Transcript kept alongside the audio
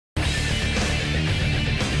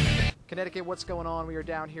Connecticut, what's going on? We are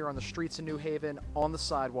down here on the streets in New Haven on the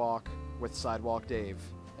sidewalk with Sidewalk Dave.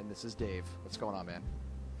 And this is Dave. What's going on, man?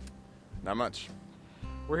 Not much.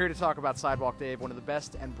 We're here to talk about Sidewalk Dave, one of the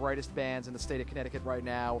best and brightest bands in the state of Connecticut right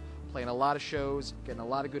now, playing a lot of shows, getting a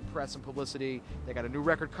lot of good press and publicity. They got a new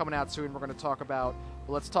record coming out soon we're going to talk about.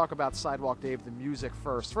 But let's talk about Sidewalk Dave, the music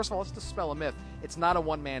first. First of all, let's dispel a myth. It's not a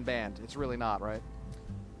one-man band. It's really not, right?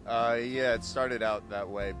 Yeah, it started out that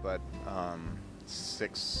way, but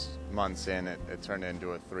 6 months in, it turned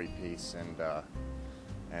into a three-piece, and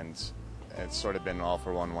it's sort of been all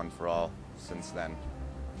for one for all since then.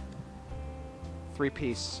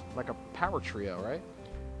 Three-piece, like a power trio, right?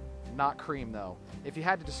 Not Cream, though. If you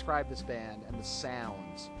had to describe this band and the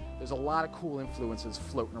sounds, there's a lot of cool influences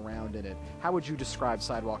floating around in it. How would you describe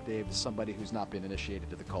Sidewalk Dave to somebody who's not been initiated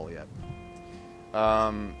to the cult yet?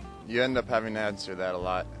 You end up having to answer that a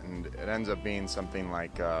lot, and it ends up being something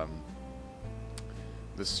like The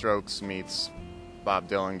Strokes meets Bob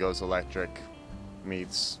Dylan Goes Electric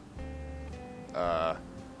meets The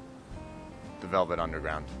Velvet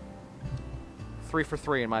Underground. 3 for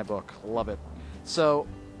 3 in my book. Love it. So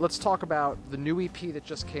let's talk about the new EP that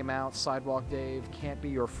just came out, Sidewalk Dave, Can't Be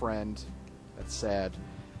Your Friend. That's sad.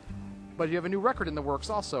 But you have a new record in the works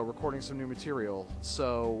also, recording some new material.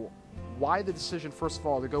 So why the decision, first of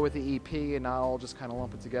all, to go with the EP and not all just kind of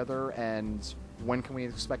lump it together? And when can we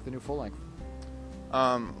expect the new full length?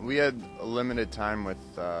 We had a limited time with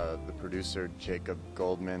the producer Jacob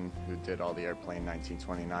Goldman, who did all the Airplane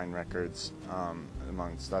 1929 records,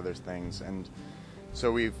 amongst other things. And so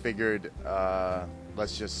we figured,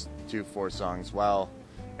 let's just do 4 songs well.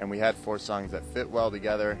 And we had 4 songs that fit well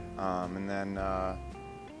together. And then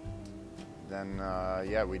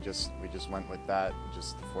yeah, we just went with that,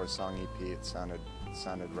 just the 4-song EP. It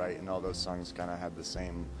sounded right, and all those songs kind of had the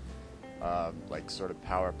same like sort of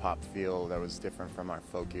power pop feel that was different from our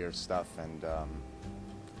folkier stuff, and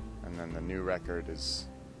then the new record is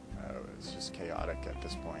just chaotic at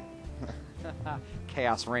this point.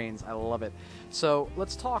 Chaos reigns. I love it. So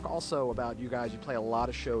let's talk also about you guys. You play a lot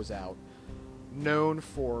of shows out, known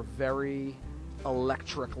for very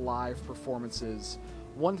electric live performances.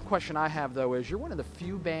 One question I have, though, is you're one of the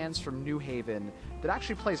few bands from New Haven that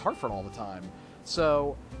actually plays Hartford all the time.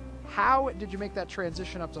 So how did you make that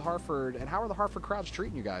transition up to Hartford, and how are the Hartford crowds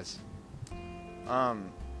treating you guys?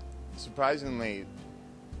 Surprisingly,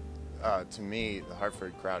 to me, the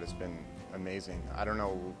Hartford crowd has been amazing. I don't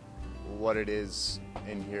know what it is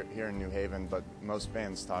in here in New Haven, but most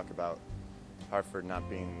bands talk about Hartford not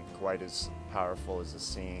being quite as powerful as a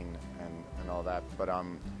scene and all that. But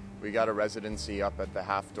we got a residency up at the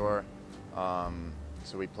Half Door,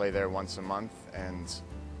 so we play there once a month, and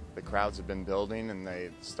the crowds have been building, and they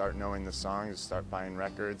start knowing the songs, start buying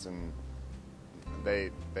records, and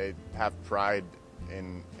they have pride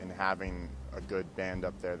in having a good band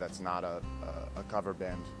up there that's not a cover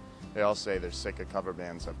band. They all say they're sick of cover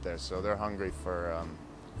bands up there, so they're hungry for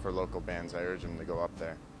local bands. I urge them to go up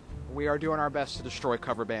there. We are doing our best to destroy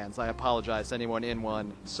cover bands. I apologize to anyone in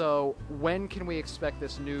one. So when can we expect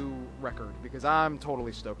this new record? Because I'm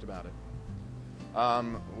totally stoked about it.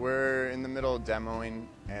 We're in the middle of demoing,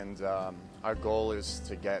 and our goal is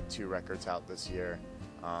to get 2 records out this year.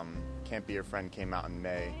 Can't Be Your Friend came out in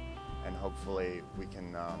May, and hopefully we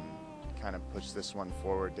can kind of push this one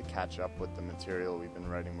forward to catch up with the material we've been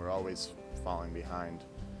writing. We're always falling behind.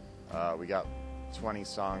 We got 20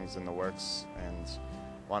 songs in the works, and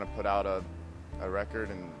want to put out a record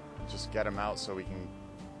and just get them out so we can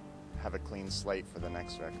have a clean slate for the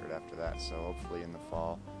next record after that. So hopefully in the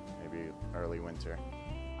fall, maybe early winter.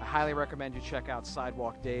 I highly recommend you check out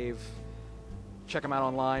Sidewalk Dave. Check them out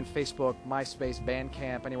online, Facebook, MySpace,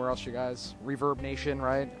 Bandcamp, anywhere else you guys. Reverb Nation,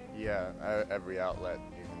 right? Yeah, every outlet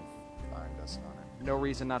you can find us on it. No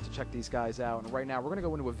reason not to check these guys out. And right now we're going to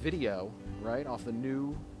go into a video, right, off the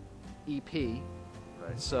new EP. Right.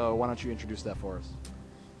 So why don't you introduce that for us?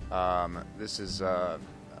 This is a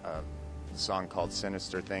song called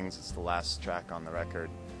Sinister Things. It's the last track on the record.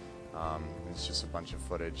 It's just a bunch of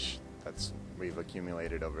footage that's we've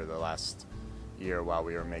accumulated over the last year while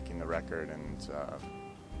we were making the record, and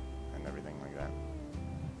everything like that.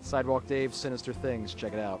 Sidewalk Dave, Sinister Things.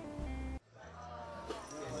 Check it out.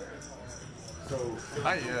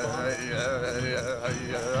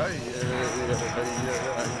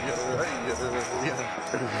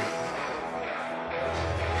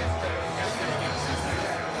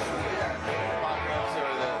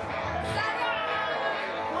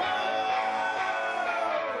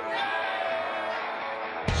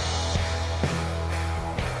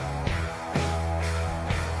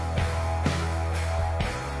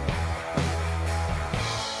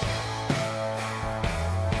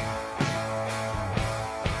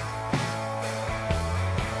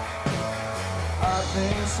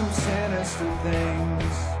 some sinister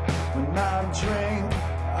things. When I drink,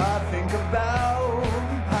 I think about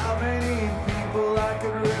how many people I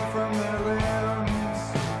could rip from their limbs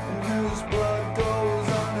and whose blood goes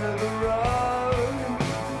under the rug.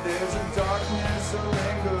 There's a darkness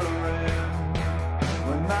lingering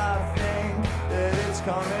when I think that it's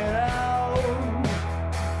coming out.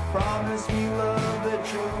 Promise me, love,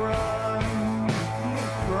 that you'll run.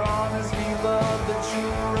 Promise me, love, that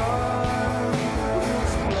you'll run.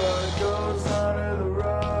 Whose blood goes under the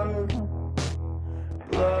rug.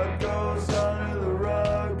 Blood goes under the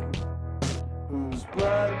rug. Whose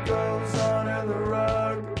blood goes under the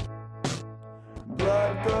rug.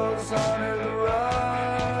 Blood goes under the rug.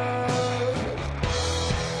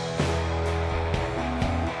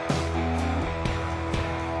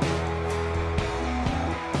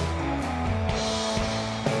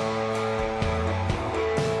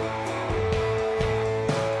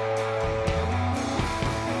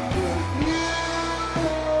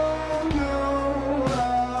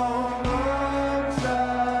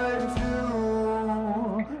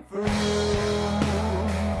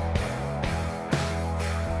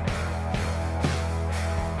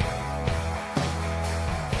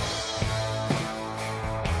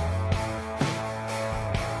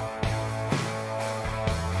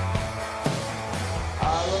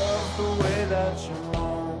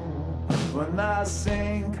 When I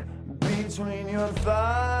sink between your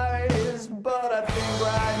thighs, but I think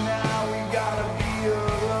right now we gotta be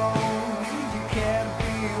alone. You can't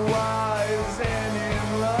be wise and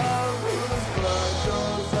in love. Whose blood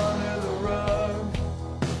goes under the rug.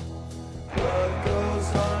 Blood goes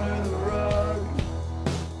under the rug.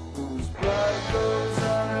 Whose blood goes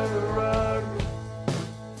under the rug.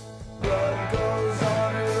 Blood goes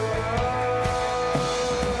under the rug.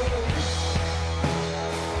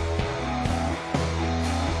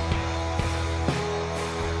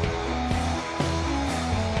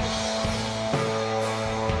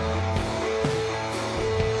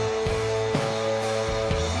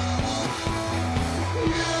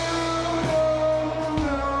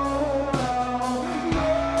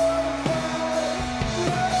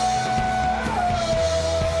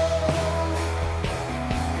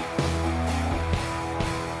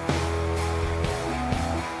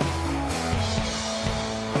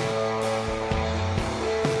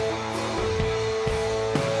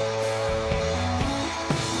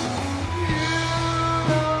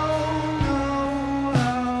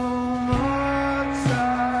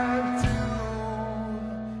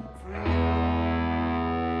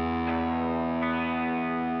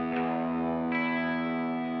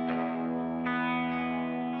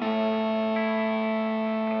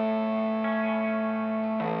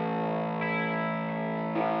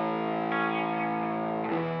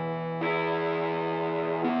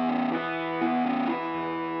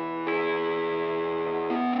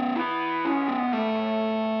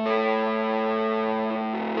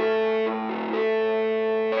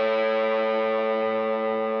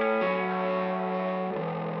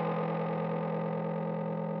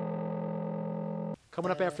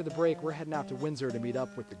 Coming up after the break, we're heading out to Windsor to meet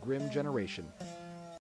up with the Grim Generation.